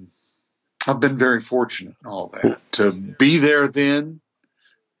I've been very fortunate in all that, to be there then,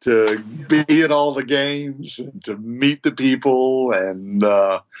 to be at all the games, and to meet the people and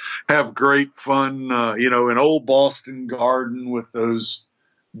have great fun, in old Boston Garden with those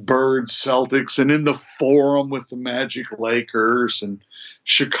Birds Celtics, and in the Forum with the Magic Lakers, and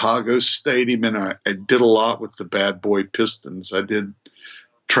Chicago Stadium. And I did a lot with the Bad Boy Pistons. I did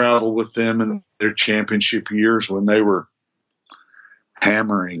travel with them in their championship years when they were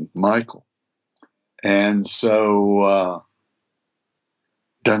hammering Michael. And so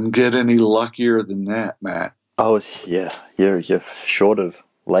doesn't get any luckier than that, Matt. Oh yeah, you're short of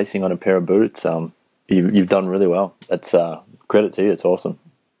lacing on a pair of boots. You've done really well. That's credit to you. It's awesome.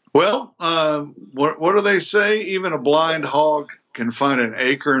 Well, what do they say? Even a blind hog can find an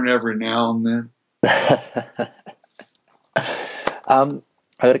acorn every now and then.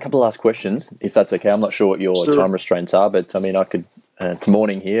 I got a couple of last questions, if that's okay. I'm not sure what your Sure. time restraints are, but I mean, I could. It's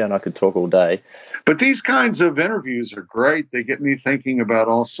morning here, and I could talk all day. But these kinds of interviews are great. They get me thinking about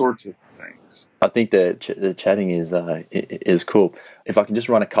all sorts of things. I think the chatting is cool. If I can just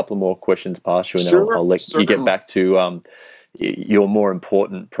run a couple more questions past you, and then Sure, I'll let you get certainly. back to your more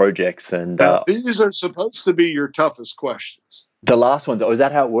important projects. And Now, these are supposed to be your toughest questions. the last ones. Oh, is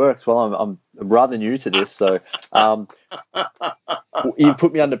that how it works? Well, I'm rather new to this, so you've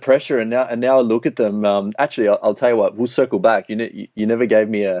put me under pressure, and now I look at them. Actually, I'll tell you what. We'll circle back. You never gave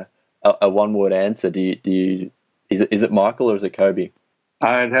me a one word answer. Do you? Is it Michael or is it Kobe?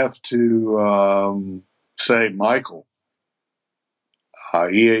 I'd have to say Michael.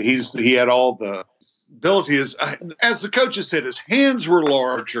 He had all the ability. As the coaches said, his hands were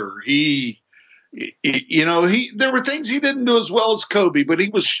larger. There were things he didn't do as well as Kobe, but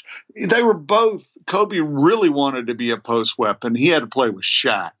they were both. Kobe really wanted to be a post weapon. He had to play with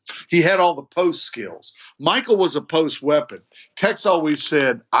Shaq. He had all the post skills. Michael was a post weapon. Tex always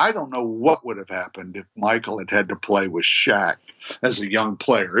said, I don't know what would have happened if Michael had to play with Shaq as a young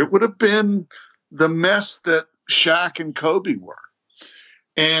player. It would have been the mess that Shaq and Kobe were.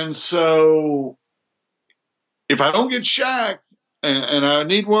 And so if I don't get Shaq, and I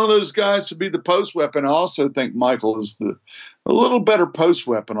need one of those guys to be the post weapon, I also think Michael is a little better post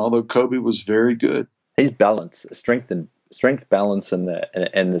weapon, although Kobe was very good. He's balanced, strength, balance, and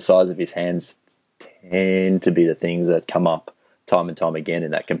the size of his hands tend to be the things that come up time and time again in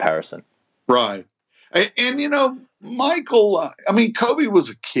that comparison. Right. And Michael, Kobe was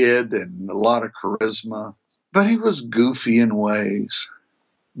a kid and a lot of charisma, but he was goofy in ways.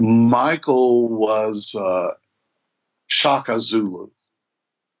 Michael was Shaka Zulu.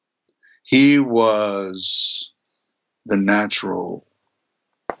 He was the natural,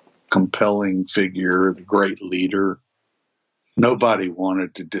 compelling figure, the great leader. Nobody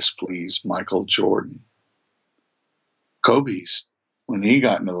wanted to displease Michael Jordan. Kobe's, when he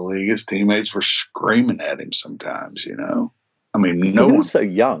got into the league, his teammates were screaming at him sometimes, He was so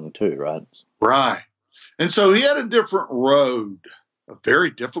young too, right? Right. And so he had a different road, a very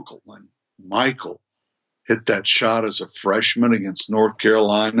difficult one. Michael hit that shot as a freshman against North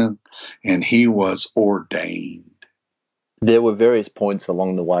Carolina, and he was ordained. There were various points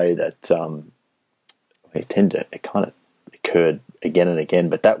along the way that it kind of occurred again and again,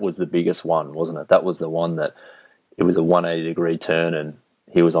 but that was the biggest one, wasn't it? That was the one that it was a 180-degree turn, and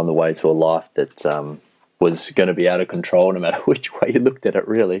he was on the way to a life that was going to be out of control no matter which way you looked at it,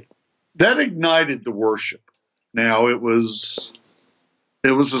 really. That ignited the worship. Now, it was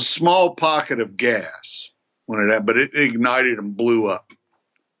a small pocket of gas when it happened, but it ignited and blew up.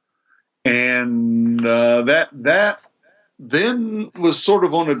 And that then was sort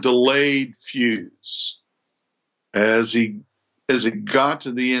of on a delayed fuse as he got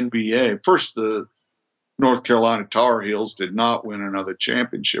to the NBA. First, the North Carolina Tar Heels did not win another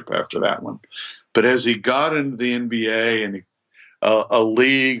championship after that one. But as he got into the NBA and a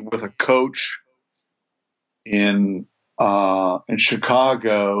league with a coach in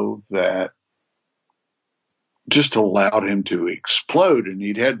Chicago that just allowed him to explode, and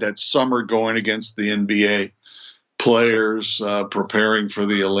he'd had that summer going against the NBA players preparing for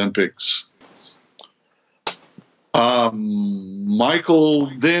the Olympics.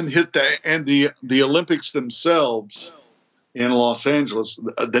 Michael then hit the Olympics themselves in Los Angeles,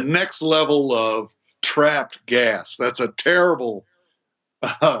 the next level of trapped gas. That's a terrible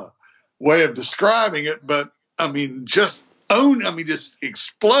way of describing it, but just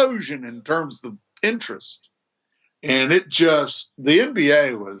explosion in terms of interest. And the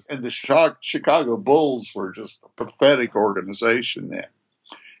NBA was, and the Chicago Bulls were just a pathetic organization then.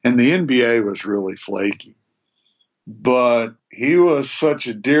 And the NBA was really flaky. But he was such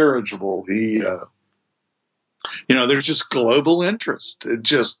a dirigible. There's just global interest. It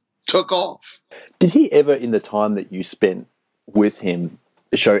just took off. Did he ever, in the time that you spent with him,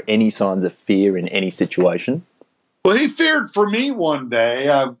 show any signs of fear in any situation? Well, he feared for me one day.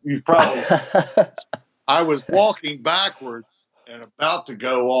 I was walking backward and about to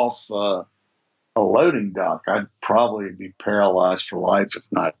go off a loading dock. I'd probably be paralyzed for life, if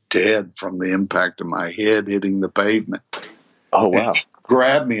not dead, from the impact of my head hitting the pavement. Oh, wow. And he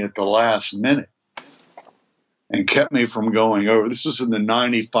grabbed me at the last minute and kept me from going over. This is in the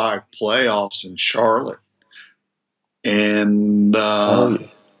 95 playoffs in Charlotte. And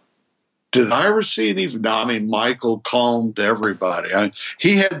did I ever see any? No, Michael calmed everybody.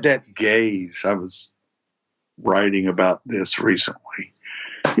 He had that gaze. I was writing about this recently.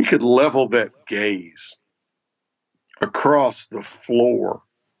 He could level that gaze across the floor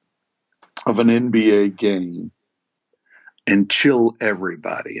of an NBA game and chill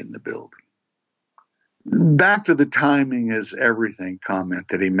everybody in the building. Back to the timing is everything comment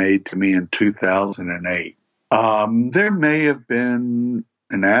that he made to me in 2008. There may have been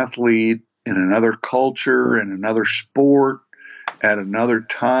an athlete in another culture, in another sport, at another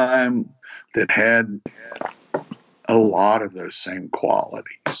time that had a lot of those same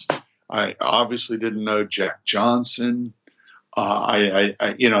qualities. I obviously didn't know Jack Johnson.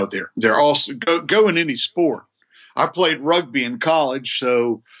 They're also go in any sport. I played rugby in college,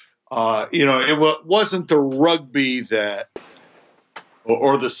 so it wasn't the rugby that,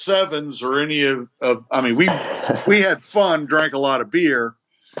 or the sevens, or any of. I mean, we had fun, drank a lot of beer,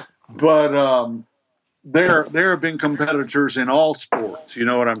 but there have been competitors in all sports. You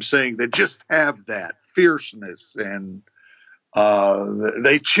know what I'm saying? That just have that fierceness, and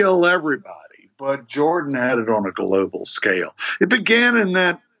they chill everybody. But Jordan had it on a global scale. It began in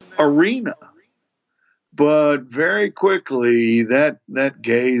that arena, but very quickly that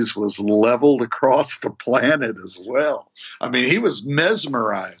gaze was leveled across the planet as well. I mean, he was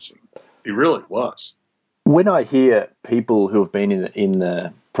mesmerizing. He really was. When I hear people who have been in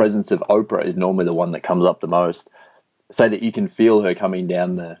the presence of Oprah, is normally the one that comes up the most, say that you can feel her coming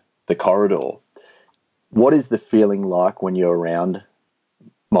down the corridor. What is the feeling like when you're around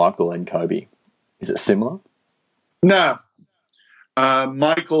Michael and Kobe? Is it similar? No.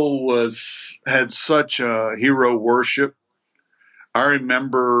 Michael had such a hero worship. I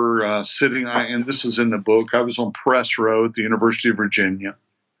remember sitting, and this is in the book, I was on press row at the University of Virginia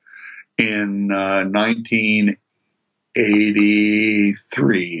in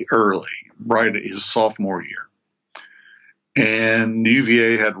 1983, early, right at his sophomore year. And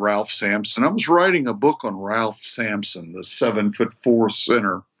UVA had Ralph Sampson. I was writing a book on Ralph Sampson, the 7'4"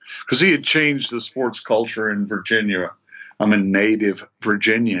 center, because he had changed the sports culture in Virginia. I'm a native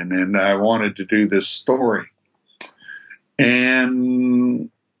Virginian, and I wanted to do this story. And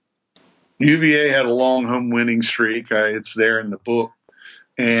UVA had a long home winning streak. It's there in the book.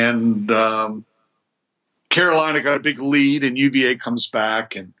 And Carolina got a big lead, and UVA comes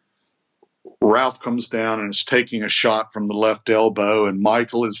back, and Ralph comes down and is taking a shot from the left elbow, and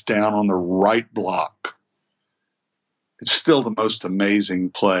Michael is down on the right block. It's still the most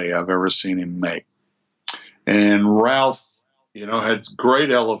amazing play I've ever seen him make. And Ralph, had great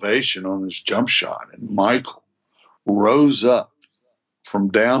elevation on his jump shot, and Michael rose up from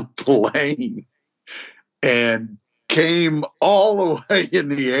down the lane and came all the way in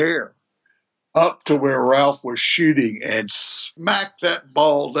the air up to where Ralph was shooting and smacked that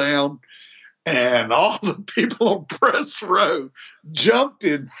ball down. And all the people on press row jumped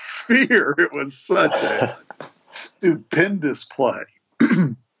in fear. It was such a stupendous play.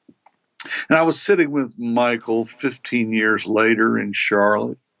 And I was sitting with Michael 15 years later in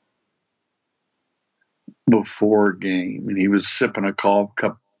Charlotte before a game, and he was sipping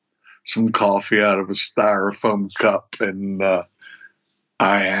some coffee out of a styrofoam cup, and I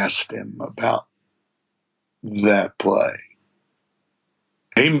asked him about that play.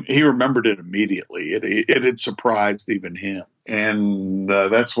 He remembered it immediately. It had surprised even him, and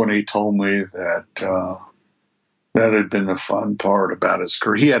that's when he told me that that had been the fun part about his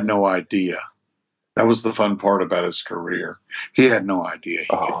career. He had no idea. That was the fun part about his career. He had no idea he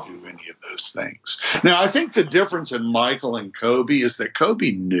could do any of those things. Now, I think the difference in Michael and Kobe is that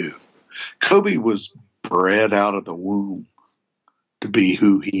Kobe knew. Kobe was bred out of the womb to be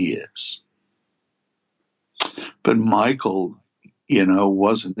who he is. But Michael,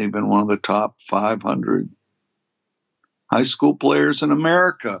 wasn't even one of the top 500 high school players in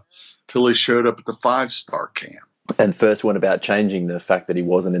America till he showed up at the 5-star camp. And first one about changing the fact that he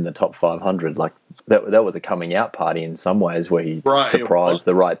wasn't in the top 500. Like that was a coming out party in some ways where he surprised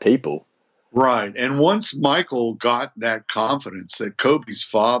the right people. Right. And once Michael got that confidence that Kobe's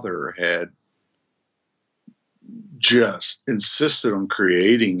father had just insisted on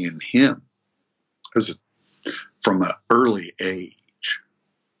creating in him from an early age,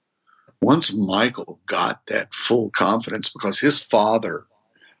 once Michael got that full confidence, because his father,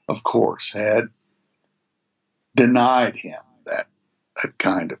 of course, had denied him that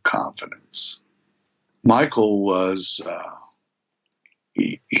kind of confidence. Michael was,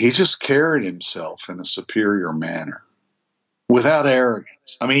 he just carried himself in a superior manner without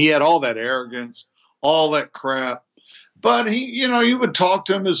arrogance. I mean, he had all that arrogance, all that crap, but you would talk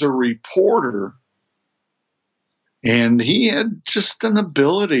to him as a reporter, and he had just an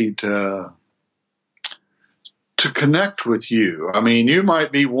ability to connect with you. I mean, you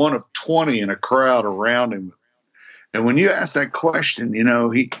might be one of 20 in a crowd around him, and when you ask that question,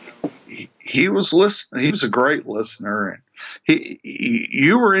 he he was listening. He was a great listener, and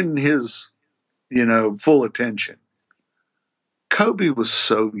you were in his, full attention. Kobe was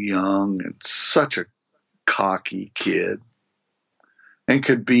so young and such a cocky kid, and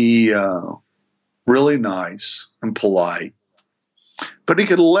could be really nice and polite, but he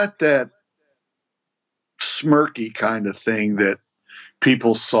could let that smirky kind of thing that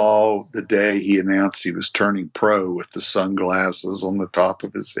people saw the day he announced he was turning pro with the sunglasses on the top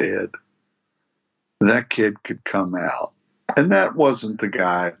of his head. That kid could come out. And that wasn't the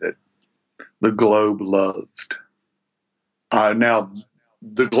guy that the Globe loved. Now,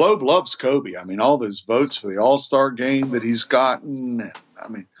 the Globe loves Kobe. I mean, all those votes for the All-Star game that he's gotten. And, I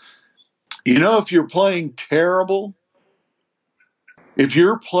mean, if you're playing terrible, if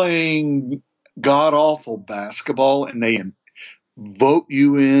you're playing god-awful basketball and they vote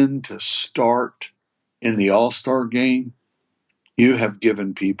you in to start in the All-Star game, you have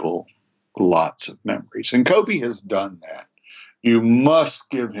given people lots of memories. And Kobe has done that. You must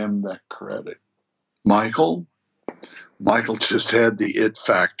give him that credit. Michael just had the it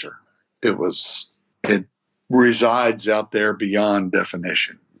factor. It resides out there beyond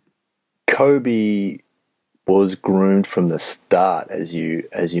definition. Kobe was groomed from the start, as you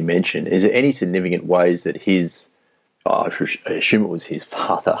mentioned. Is there any significant ways that I assume it was his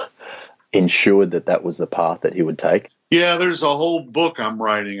father, ensured that was the path that he would take? Yeah, there's a whole book I'm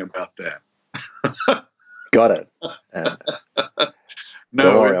writing about that. Got it. No,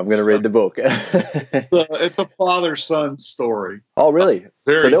 don't worry, I'm going to read the book. It's a father-son story. Oh, really?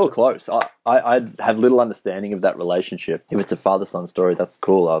 Very so they were close. I have little understanding of that relationship. If it's a father-son story, that's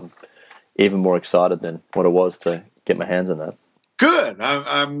cool. I'm even more excited than what it was to get my hands on that. Good.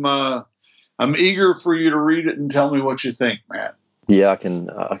 I'm eager for you to read it and tell me what you think, Matt. Yeah, I can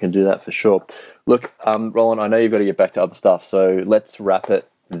do that for sure. Look, Roland, I know you've got to get back to other stuff, so let's wrap it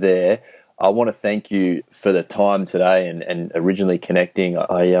there. I want to thank you for the time today and originally connecting.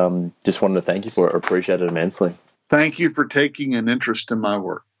 I just wanted to thank you for it. I appreciate it immensely. Thank you for taking an interest in my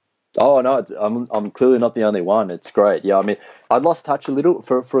work. Oh, no, I'm clearly not the only one. It's great. Yeah, I mean, I lost touch a little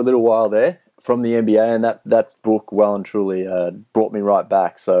for a little while there from the NBA, and that book well and truly brought me right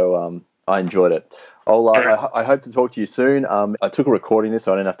back. So I enjoyed it. I hope to talk to you soon. I took a recording of this,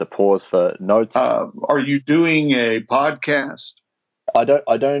 so I didn't have to pause for notes. Are you doing a podcast? I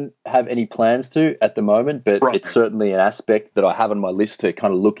don't have any plans to at the moment, but Right. It's certainly an aspect that I have on my list to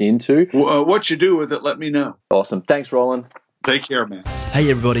kind of look into. What you do with it, let me know. Awesome. Thanks, Roland. Take care, man.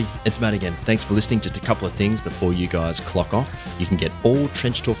 Hey everybody, it's Matt again. Thanks for listening. Just a couple of things before you guys clock off. You can get all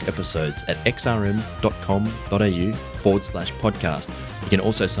Trench Talk episodes at xrm.com.au/podcast. You can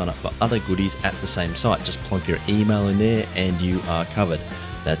also sign up for other goodies at the same site. Just plug your email in there and you are covered.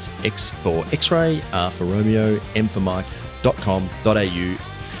 That's X for X-ray, R for Romeo, M for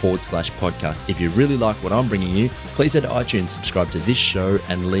Mike.com.au/podcast. If you really like what I'm bringing you, please head to iTunes, subscribe to this show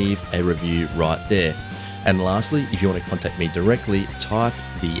and leave a review right there. And lastly, if you want to contact me directly, type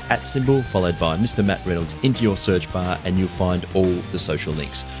the @ followed by Mr. Matt Reynolds into your search bar and you'll find all the social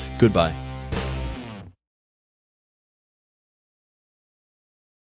links. Goodbye.